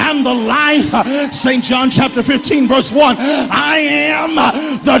 and the life. St. John chapter 15 verse 1, I am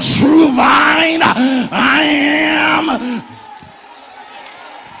the true vine. I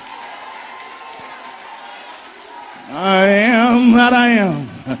am that I am.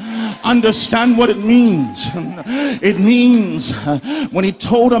 Understand what it means. It means when he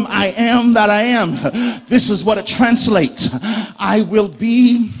told him, I am that I am, this is what it translates. I will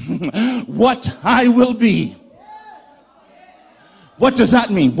be what I will be. What does that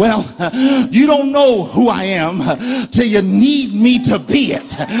mean? Well, you don't know who I am till you need me to be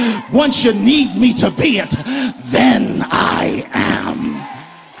it. Once you need me to be it, then I am.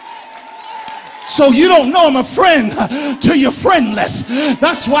 So you don't know I'm a friend till you're friendless.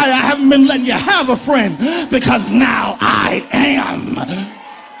 That's why I haven't been letting you have a friend, because now I am.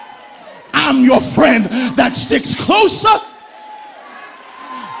 I'm your friend that sticks closer.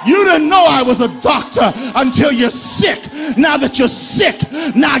 You didn't know I was a doctor until you're sick. Now that you're sick,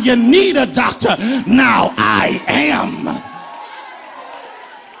 now you need a doctor. Now I am.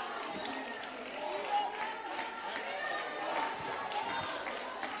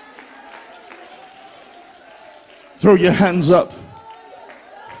 Throw your hands up.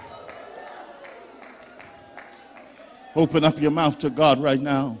 Open up your mouth to God right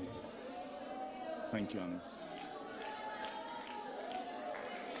now. Thank you, honey.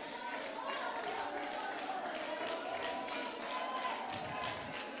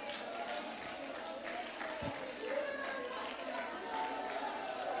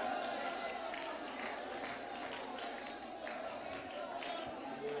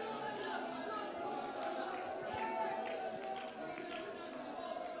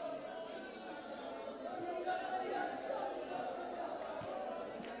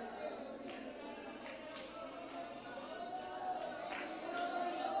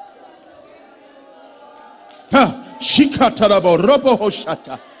 Shikatarabo robo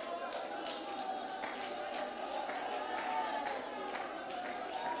hoshata.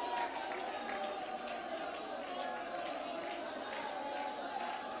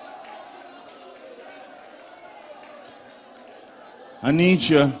 I need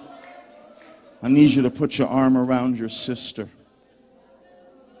you to put your arm around your sister.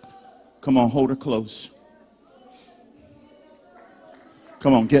 Come on, hold her close.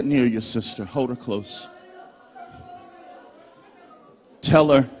 Come on, get near your sister. Hold her close. Tell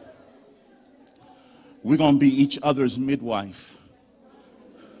her we're going to be each other's midwife.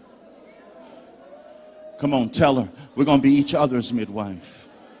 Come on, tell her we're going to be each other's midwife.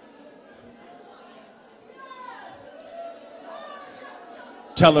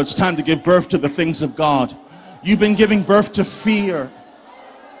 Tell her it's time to give birth to the things of God. You've been giving birth to fear.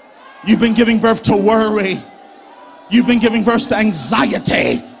 You've been giving birth to worry. You've been giving birth to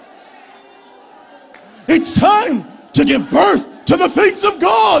anxiety. It's time to give birth to the things of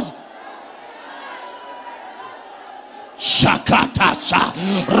God. Shakatasha,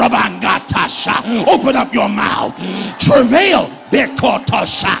 Rabangatasha. Open up your mouth. Travail,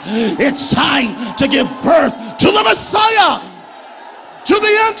 Bekotosha. It's time to give birth to the Messiah, to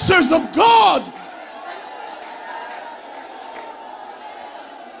the answers of God.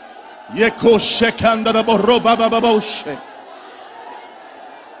 Yeko shekandarabo babababoshe.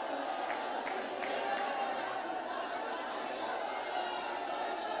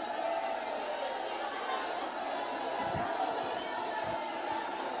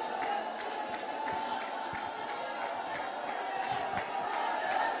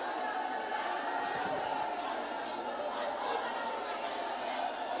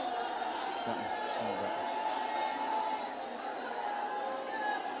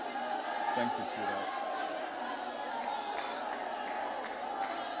 Thank you, sweetheart.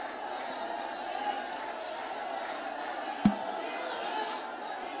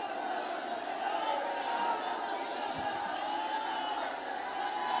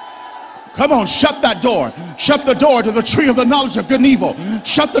 Come on, shut that door. Shut the door to the tree of the knowledge of good and evil.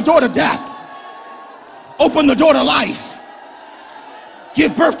 Shut the door to death. Open the door to life.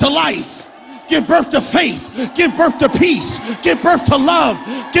 Give birth to life. Give birth to faith. Give birth to peace. Give birth to love.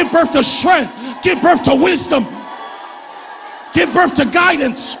 Give birth to strength. Give birth to wisdom. Give birth to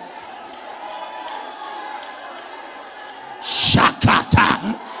guidance.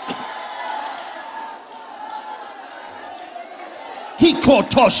 Shakata.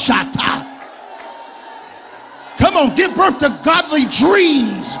 Hikotoshata. Come on, give birth to godly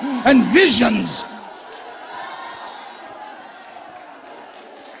dreams and visions.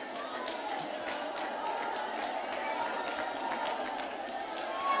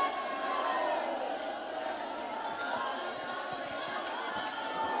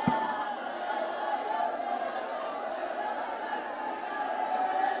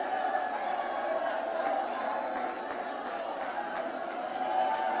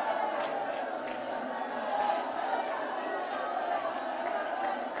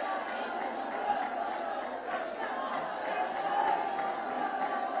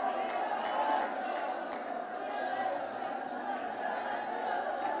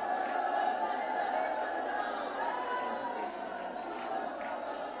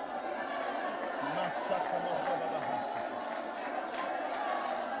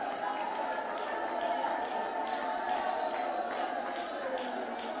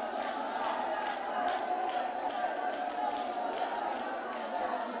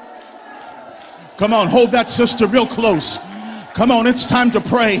 Come on, hold that sister real close. Come on, it's time to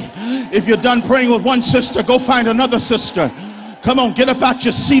pray. If you're done praying with one sister, go find another sister. Come on, get up out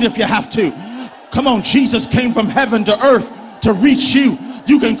your seat if you have to. Come on, Jesus came from heaven to earth to reach you.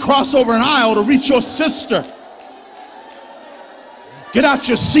 You can cross over an aisle to reach your sister. Get out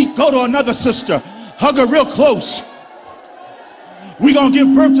your seat, go to another sister. Hug her real close. We're going to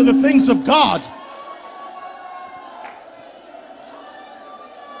give birth to the things of God.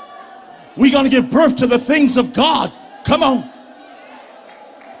 We're going to give birth to the things of God. Come on.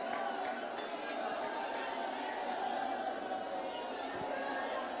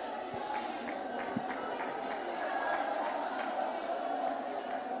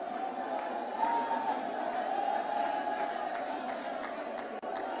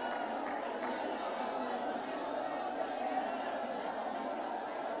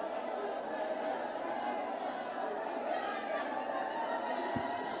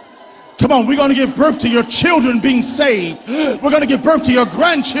 Come on, we're going to give birth to your children being saved. We're going to give birth to your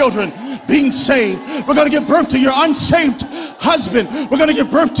grandchildren being saved. We're going to give birth to your unsaved husband. We're going to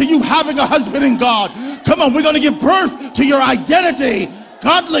give birth to you having a husband in God. Come on, we're going to give birth to your identity,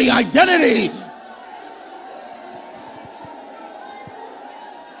 godly identity.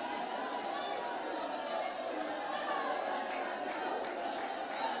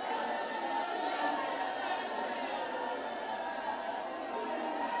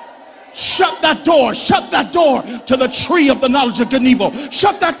 Shut that door. Shut that door to the tree of the knowledge of good and evil.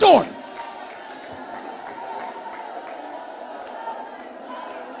 Shut that door.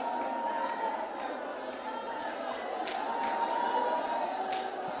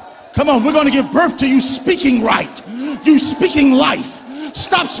 Come on, we're going to give birth to you speaking right. You speaking life.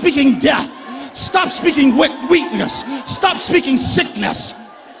 Stop speaking death. Stop speaking weakness. Stop speaking sickness.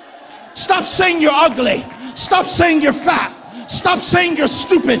 Stop saying you're ugly. Stop saying you're fat. Stop saying you're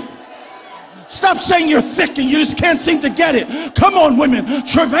stupid. Stop saying you're thick and you just can't seem to get it. Come on, women,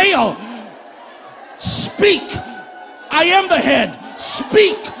 travail. Speak. I am the head.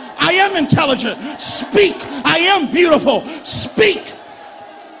 Speak. I am intelligent. Speak. I am beautiful. Speak.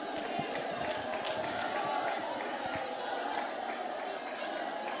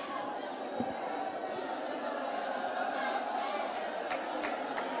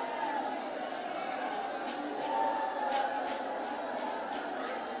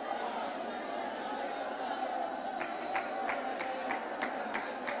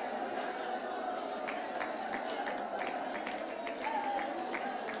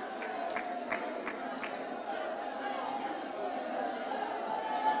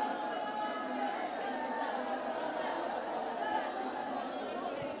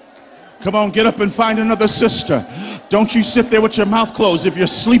 Come on, get up and find another sister. Don't you sit there with your mouth closed. If you're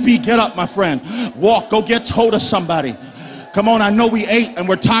sleepy, get up, my friend. Walk, go get hold of somebody. Come on, I know we ate and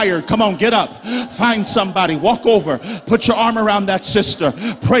we're tired. Come on, get up. Find somebody. Walk over. Put your arm around that sister.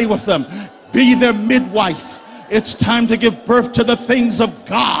 Pray with them. Be their midwife. It's time to give birth to the things of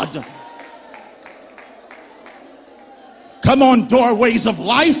God. Come on, doorways of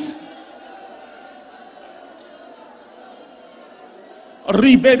life.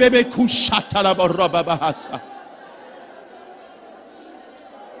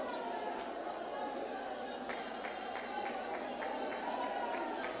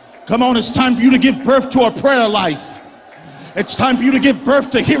 Come on, it's time for you to give birth to a prayer life. It's time for you to give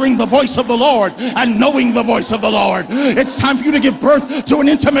birth to hearing the voice of the Lord and knowing the voice of the Lord. It's time for you to give birth to an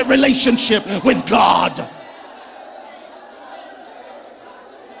intimate relationship with God.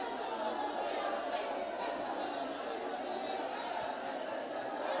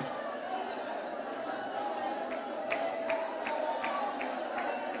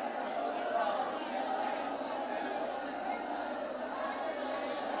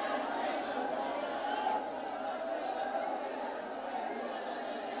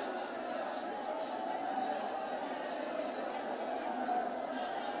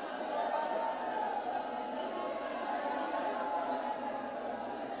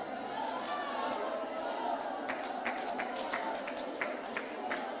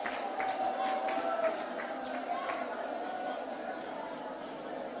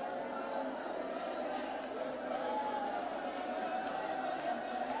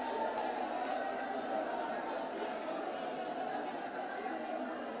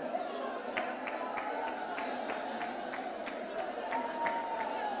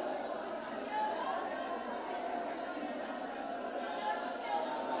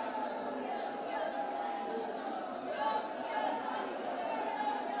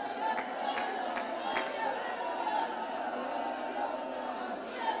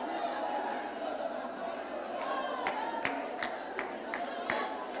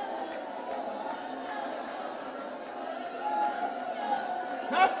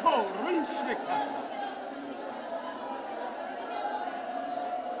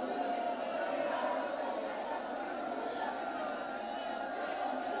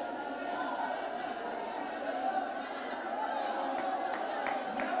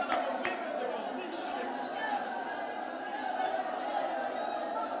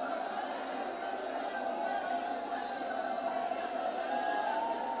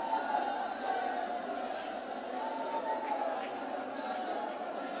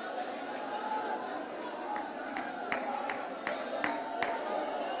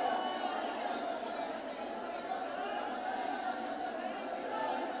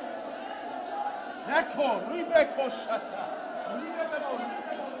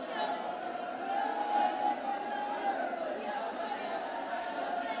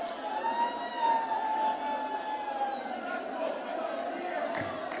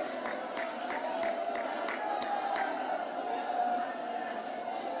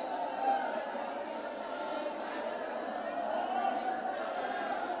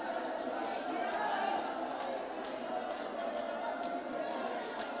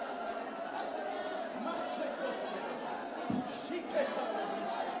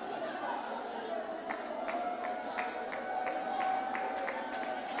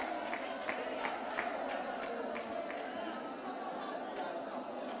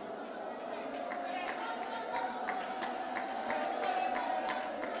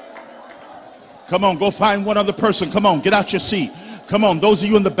 Come on, go find one other person. Come on, get out your seat. Come on, those of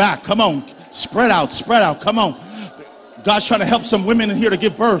you in the back, come on. Spread out, spread out. Come on. God's trying to help some women in here to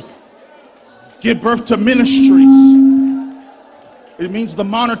give birth. Give birth to ministries. It means the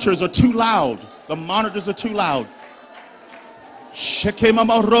monitors are too loud. The monitors are too loud.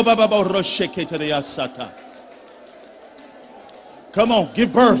 Come on,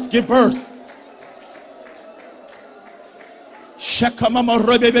 give birth, give birth. Come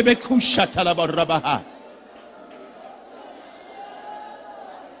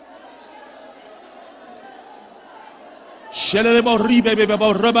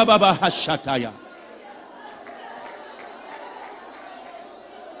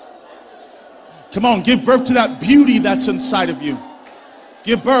on, give birth to that beauty that's inside of you.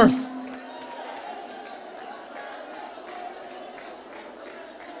 Give birth.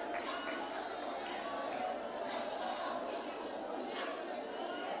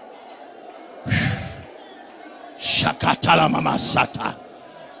 Shakatala mama sata.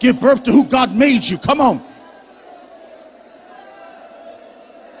 Give birth to who God made you. Come on.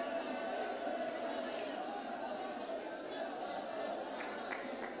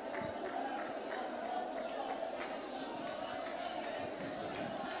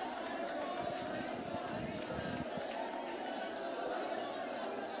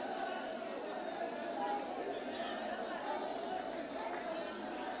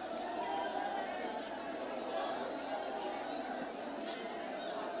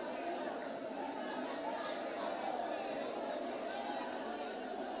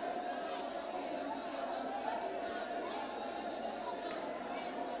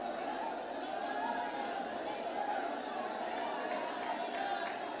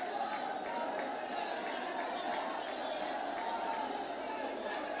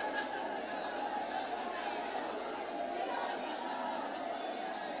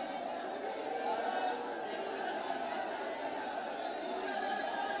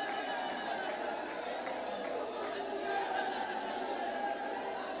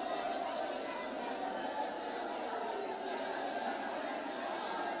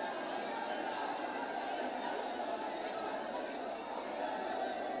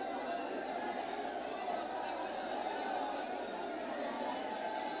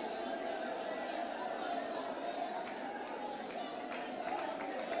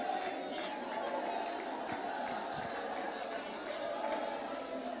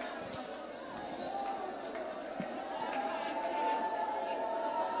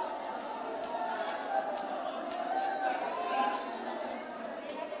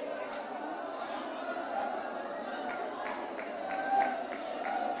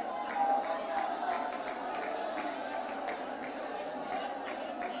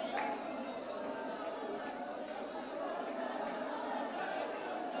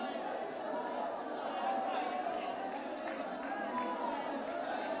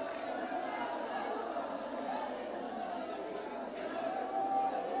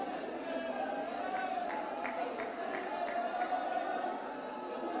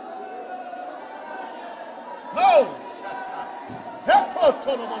 Oh, shata. Heko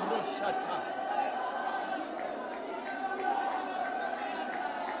tolo mo shata.